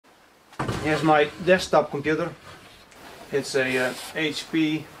Here's my desktop computer. It's a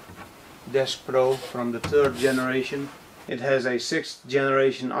HP Desk Pro from the 3rd generation. It has a 6th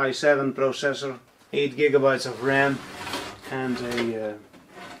generation i7 processor, 8 GB of RAM, and a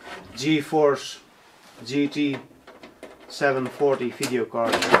GeForce GT 740 video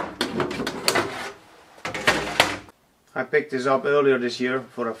card. I picked this up earlier this year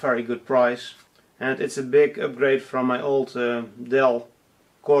for a very good price, and it's a big upgrade from my old Dell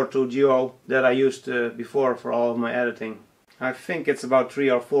Core 2 Duo that I used before for all of my editing. I think it's about 3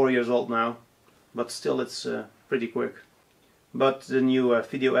 or 4 years old now, but still it's pretty quick. But the new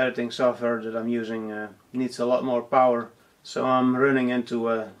video editing software that I'm using needs a lot more power, so I'm running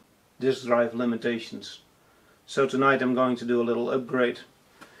into disk drive limitations. So tonight I'm going to do a little upgrade.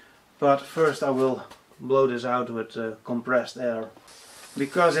 But first I will blow this out with compressed air,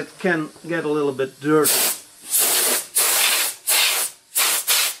 because it can get a little bit dirty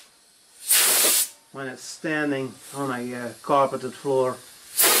when it's standing on a carpeted floor,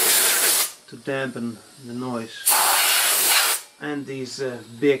 to dampen the noise. And these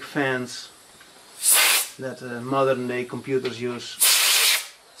big fans that modern day computers use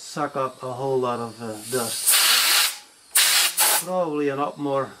suck up a whole lot of dust. Probably a lot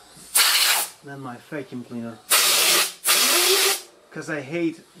more than my vacuum cleaner, because I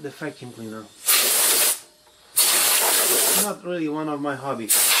hate the vacuum cleaner. It's not really one of my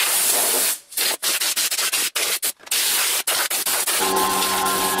hobbies.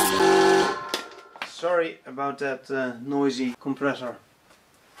 Sorry about that noisy compressor.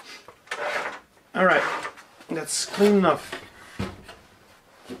 Alright, that's clean enough.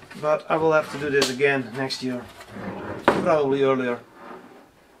 But I will have to do this again next year. Probably earlier.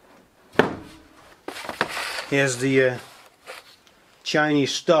 Here's the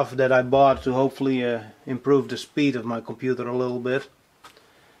Chinese stuff that I bought to hopefully improve the speed of my computer a little bit.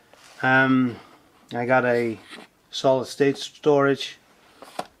 I got a solid state storage,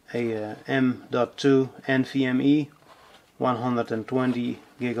 a m.2 NVMe 120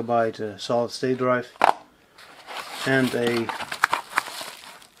 GB solid state drive, and a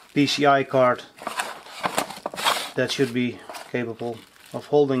PCI card that should be capable of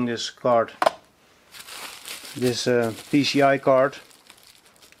holding this card. This PCI card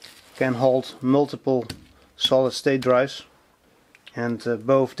can hold multiple solid state drives, and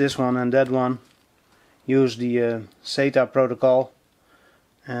both this one and that one use the SATA protocol,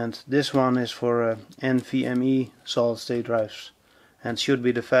 and this one is for NVMe solid state drives and should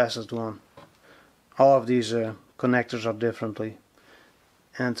be the fastest one. All of these connectors are differently,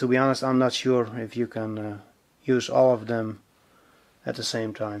 and to be honest, I'm not sure if you can use all of them at the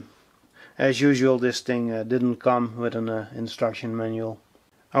same time. As usual, this thing didn't come with an instruction manual.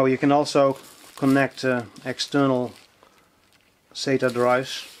 Oh, you can also connect external SATA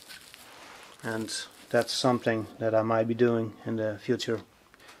drives, and that's something that I might be doing in the future.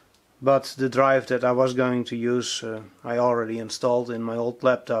 But the drive that I was going to use I already installed in my old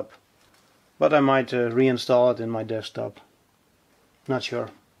laptop, but I might reinstall it in my desktop. Not sure.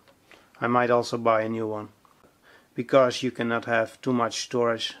 I might also buy a new one, because you cannot have too much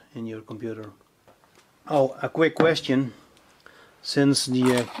storage in your computer. Oh, a quick question. Since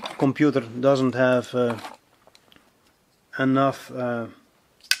the computer doesn't have enough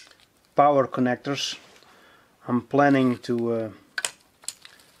power connectors, I'm planning to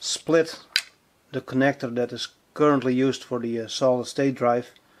split the connector that is currently used for the solid state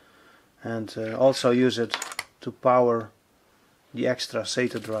drive and also use it to power the extra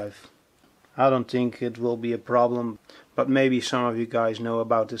SATA drive. I don't think it will be a problem, but maybe some of you guys know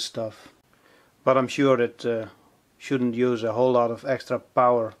about this stuff. But I'm sure it shouldn't use a whole lot of extra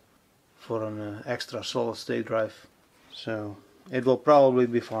power for an extra solid state drive, so it will probably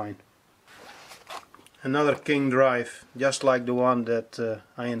be fine. Another King drive, just like the one that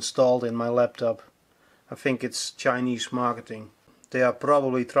I installed in my laptop. I think it's Chinese marketing. They are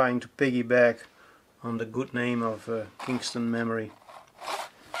probably trying to piggyback on the good name of Kingston Memory.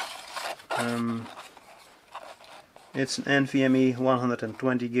 It's an NVMe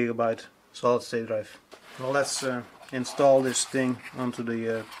 120 GB solid state drive. Well, let's install this thing onto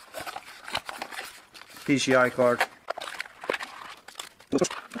the PCI card.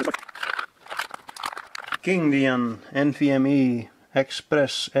 Kingdian NVMe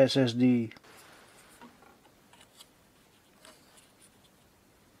Express SSD.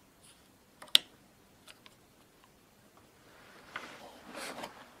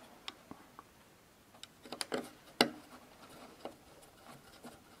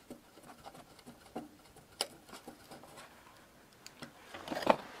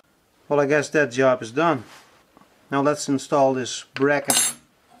 Well, I guess that job is done. Now let's install this bracket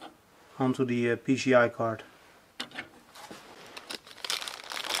onto the PCI card.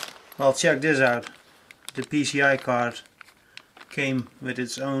 Well, check this out. The PCI card came with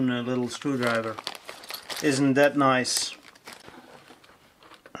its own little screwdriver. Isn't that nice?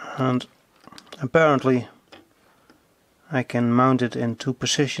 And apparently I can mount it in 2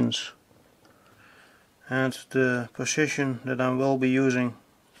 positions. And the position that I will be using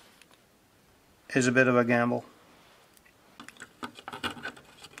is a bit of a gamble.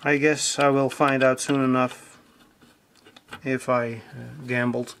 I guess I will find out soon enough if I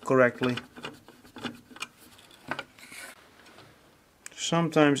gambled correctly.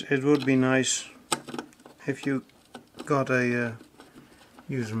 Sometimes it would be nice if you got a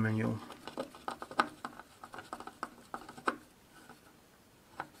user manual.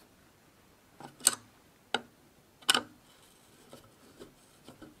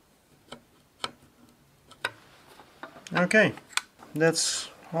 Okay, that's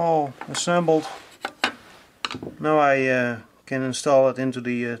all assembled. Now I can install it into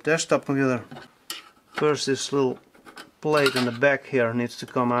the desktop computer. First, this little plate in the back here needs to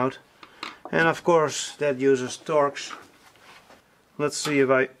come out, and of course that uses Torx. Let's see if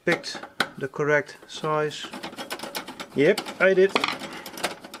I picked the correct size. Yep, I did.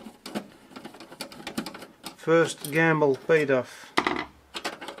 First gamble paid off.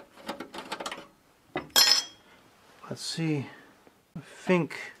 Let's see, I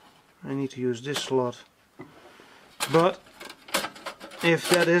think I need to use this slot, but if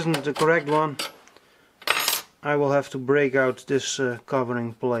that isn't the correct one, I will have to break out this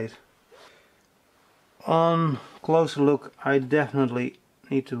covering plate. On closer look, I definitely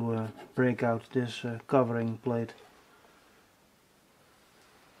need to break out this covering plate.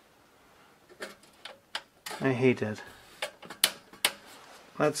 I hate that.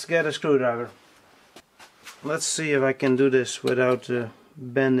 Let's get a screwdriver. Let's see if I can do this without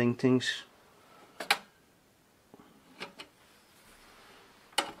bending things.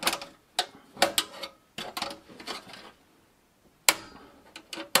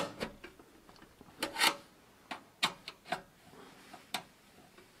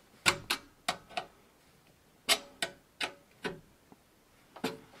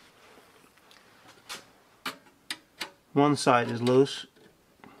 One side is loose.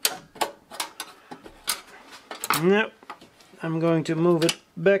 Now I'm going to move it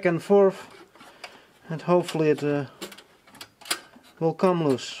back and forth, and hopefully it will come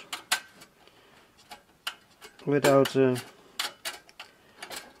loose without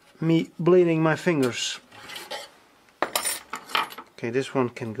me bleeding my fingers. Okay, this one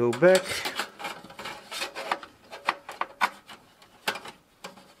can go back.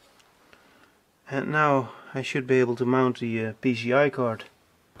 And now I should be able to mount the PCI card.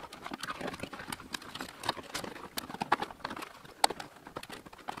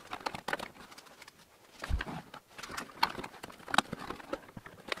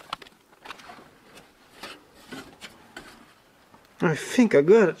 I think I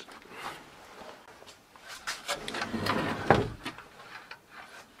got it.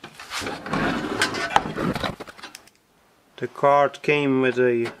 The card came with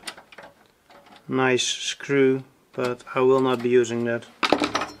a nice screw, but I will not be using that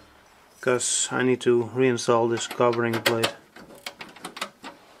because I need to reinstall this covering plate.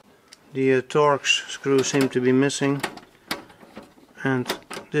 The Torx screw seemed to be missing, and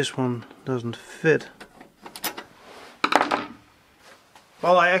this one doesn't fit.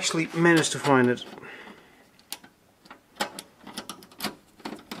 Well, I actually managed to find it.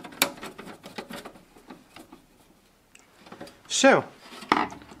 So,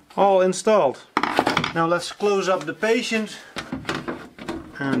 all installed. Now let's close up the patient,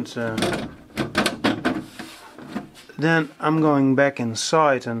 and then I'm going back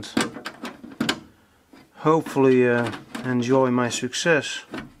inside and hopefully enjoy my success.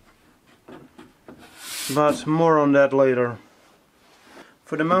 But more on that later.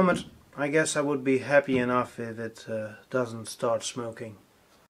 For the moment, I guess I would be happy enough if it doesn't start smoking.